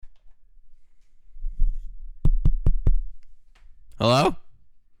Hello?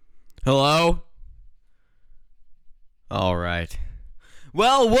 Hello? All right.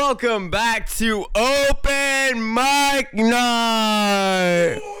 Well, welcome back to Open Mic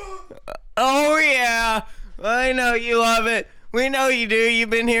Night. Oh, yeah. I know you love it. We know you do. You've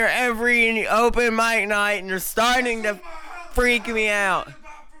been here every Open Mic Night, and you're starting to freak me out.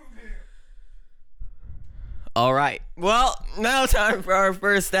 All right. Well, now time for our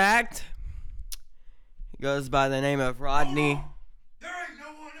first act. He goes by the name of Rodney. There ain't no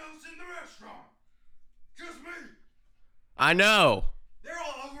one else in the restaurant. Just me. I know. They're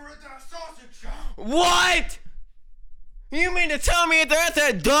all over at that sausage shop. What? You mean to tell me they're at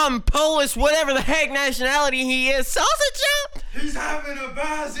that dumb Polish, whatever the heck nationality he is, sausage shop? He's having a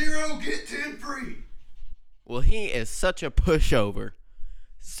buy 0, get 10 free. Well, he is such a pushover.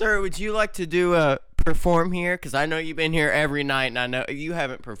 Sir, would you like to perform here? Because I know you've been here every night, and I know you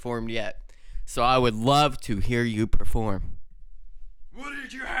haven't performed yet. So I would love to hear you perform. What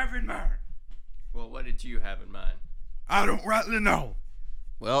did you have in mind? Well, what did you have in mind? I don't rightly know.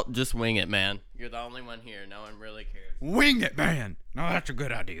 Well, just wing it, man. You're the only one here. No one really cares. Wing it, man. No, that's a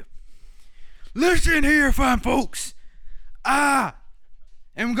good idea. Listen here, fine folks. I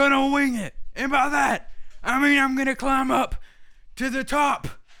am gonna wing it. And by that, I mean I'm gonna climb up to the top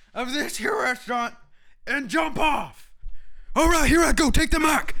of this here restaurant and jump off. All right, here I go. Take the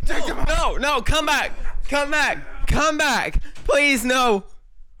mic. Take the mic. No, come back. Come back. Please, no.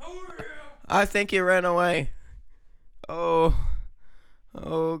 I think he ran away. Oh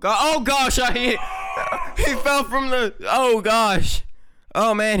gosh, he fell from the, oh gosh.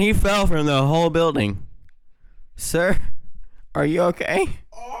 Oh man, he fell from the whole building. Sir, are you okay?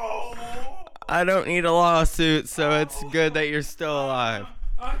 I don't need a lawsuit, so it's good that you're still alive.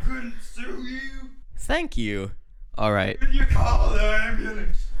 I couldn't sue you. Thank you. All right. Can you call the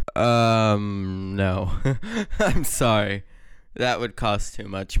ambulance? No. I'm sorry. That would cost too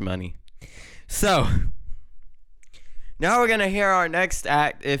much money. So, now we're going to hear our next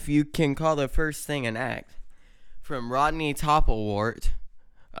act, if you can call the first thing an act, from Rodney Topplewort.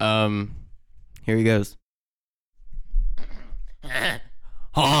 Here he goes.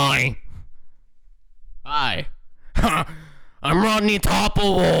 Hi. I'm Rodney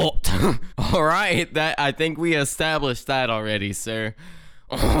Topplewort. All right, I think we established that already, sir.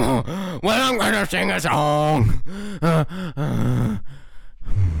 Well, I'm gonna sing a song.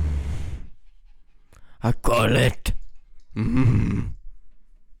 I call it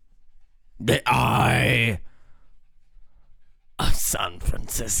The Eye of San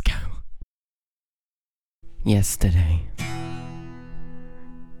Francisco. Yesterday,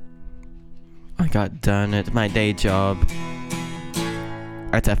 I got done at my day job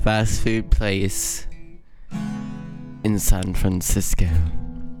at a fast food place in San Francisco.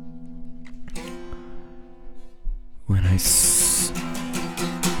 When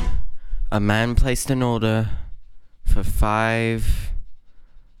a man placed an order for $5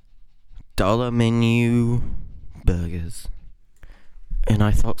 menu burgers. And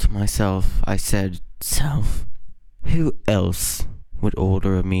I thought to myself, I said, self, who else would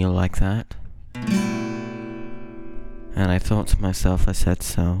order a meal like that? And I thought to myself, I said,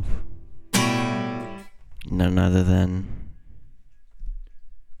 self, none other than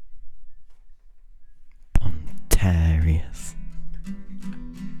Pontarius.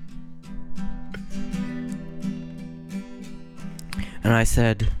 And I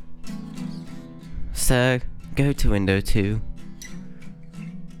said, sir, go to window 2.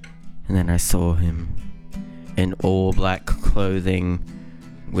 And then I saw him in all black clothing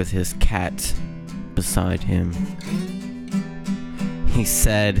with his cat beside him. He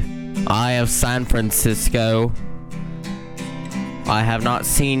said, "Eye of San Francisco, I have not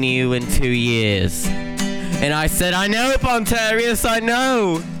seen you in 2 years." And I said, I know, Pontarius, I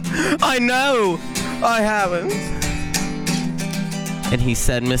know, I haven't. And he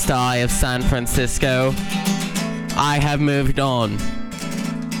said, Mr. Eye of San Francisco, I have moved on.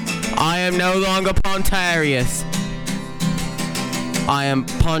 I am no longer Pontarius. I am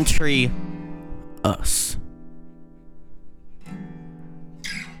Pontry-us.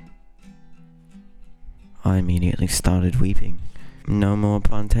 I immediately started weeping. No more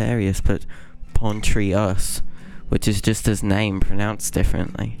Pontarius, but Pontry-us, which is just his name pronounced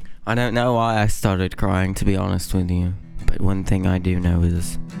differently. I don't know why I started crying, to be honest with you, but one thing I do know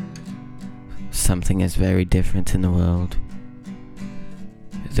is something is very different in the world.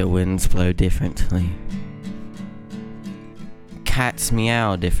 The winds blow differently. Cats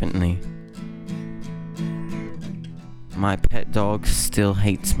meow differently. My pet dog still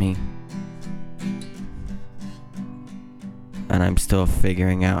hates me. And I'm still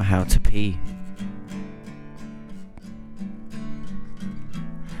figuring out how to pee.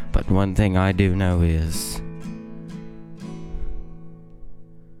 One thing I do know is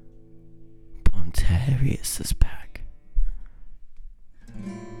Pontarius is back.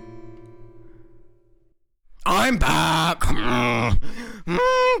 I'm back. I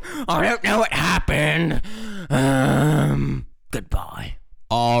don't know what happened. Goodbye.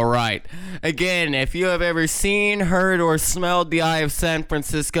 All right. Again, if you have ever seen, heard, or smelled the Eye of San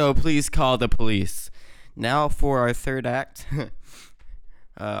Francisco, please call the police. Now for our third act.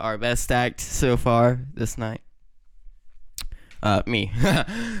 Our best act so far this night. Me.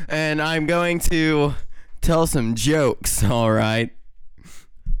 And I'm going to tell some jokes, all right?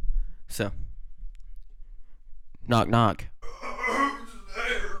 So, knock, knock. Who's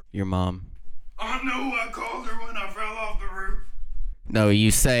there? Your mom. I know I called her when I fell off the roof. No,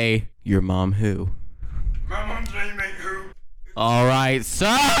 you say your mom who? My mom's name ain't who. All right,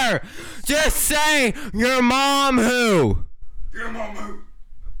 sir! Just say your mom who? Your mom who?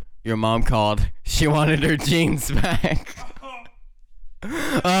 Your mom called. She wanted her jeans back.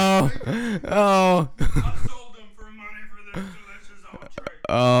 Oh. I sold them for money for this delicious entree.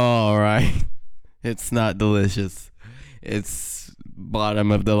 All right. It's not delicious. It's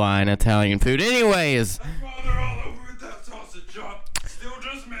bottom of the line Italian food. Anyways. That's why they're all over at that sausage shop. Still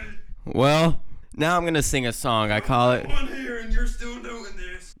just me. Well, now I'm gonna sing a song. I call it. One here and you're still doing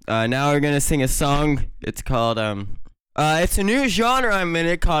this. Now we're gonna sing a song. It's called it's a new genre I'm in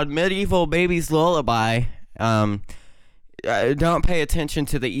it called Medieval Baby's Lullaby. Don't pay attention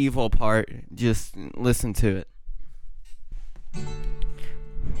to the evil part. Just listen to it.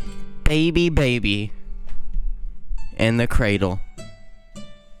 Baby, baby, in the cradle.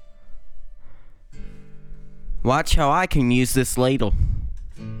 Watch how I can use this ladle.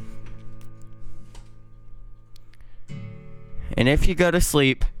 And if you go to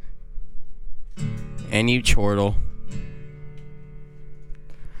sleep and you chortle,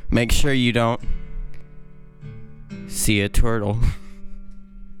 make sure you don't see a turtle.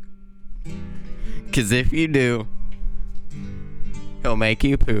 'Cause if you do, he'll make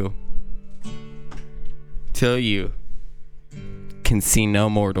you poo till you can see no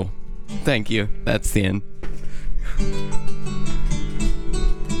mortal. Thank you. That's the end.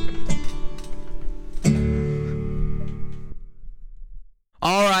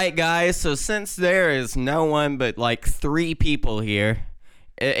 Alright guys, so since there is no one but like 3 people here,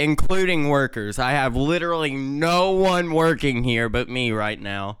 including workers, I have literally no one working here but me right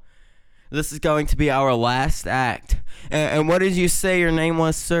now. This is going to be our last act. And what did you say your name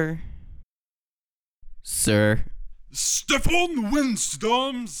was, sir? Sir? Stefan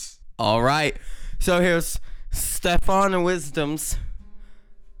Winstoms. Alright, so here's Stefan Wisdoms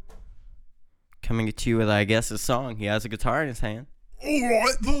coming at you with, I guess, a song. He has a guitar in his hand.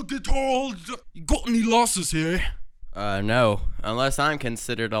 Alright, the guitar. You got any losses here? No. Unless I'm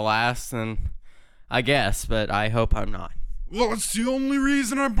considered a last, then I guess, but I hope I'm not. Well, that's the only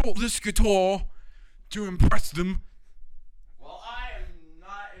reason I brought this guitar. To impress them. Well, I am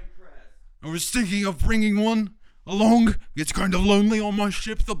not impressed. I was thinking of bringing one along. It's kind of lonely on my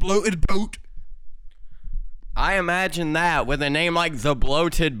ship, the Bloated Boat. I imagine that with a name like the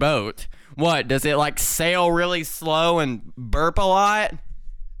Bloated Boat. What, does it like sail really slow and burp a lot?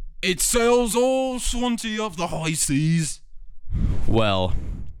 It sails all 20 of the high seas. Well,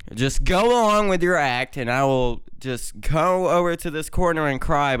 just go along with your act and I will just go over to this corner and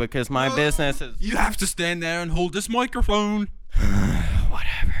cry because my business is... You have to stand there and hold this microphone.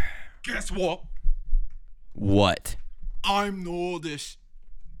 Whatever. Guess what? What? I'm Nordish.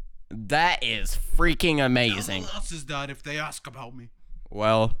 That is freaking amazing. How else is that if they ask about me?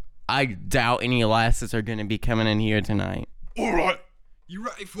 Well, I doubt any lasses are gonna be coming in here tonight. Alright, you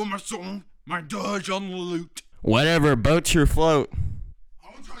ready for my song? My dirge on the lute. Whatever boats your float.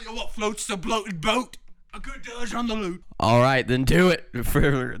 I'll tell you what floats the Bloated Boat. A good dirge on the lute. Alright, then do it.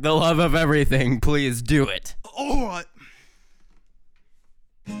 For the love of everything, please do it. Alright.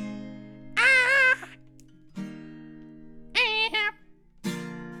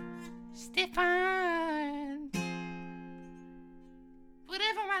 Stefan.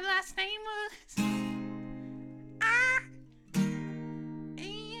 Whatever my last name was. I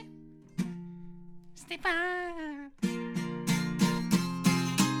am Stefan.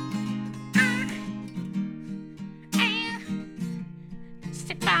 I am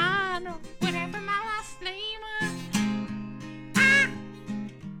Stefano. Whatever my last name was.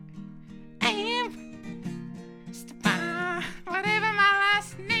 I am Stefan. Whatever my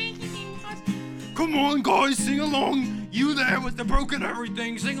last name was. Come on, guys, sing along. You there with the broken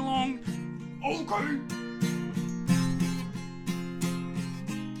everything, sing along. Okay.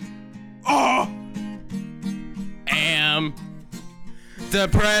 Am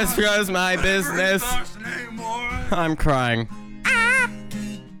Depressed because my business. Last name was. I'm crying. I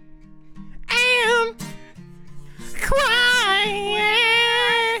am crying.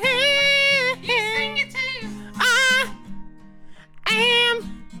 You sing it too. I am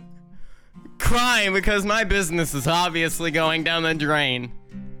Crying because my business is obviously going down the drain.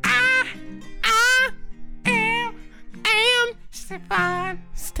 I am Stefan.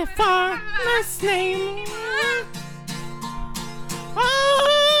 Stefan, last name.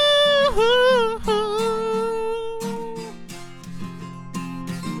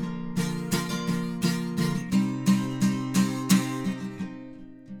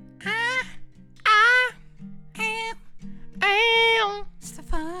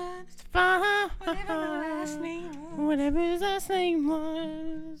 Stefan. Whatever my last name was. Whatever his last name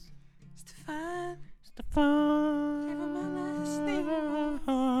was. Stefan. Stefan. Whatever my last name was.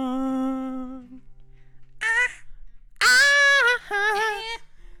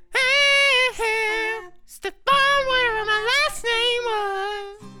 Stefan, whatever my last name was.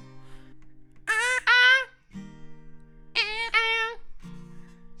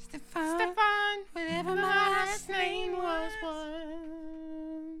 Stefan, whatever my last name was.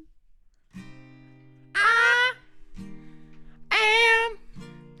 I am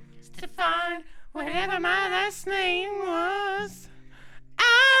Stefan, whatever my last name was.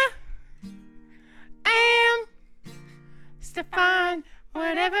 I am Stefan,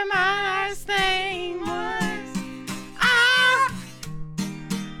 whatever my last name was. I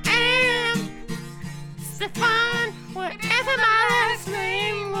am Stefan, whatever my last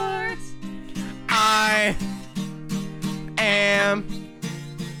name was. I am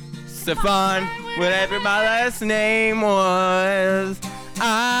Stefan, whatever my last name was.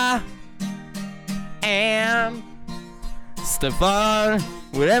 I am Stefan,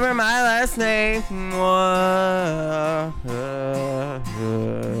 whatever my last name was.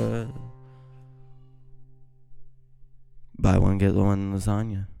 Buy one, get one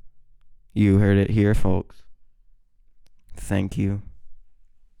lasagna. You heard it here, folks. Thank you,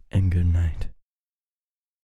 and good night.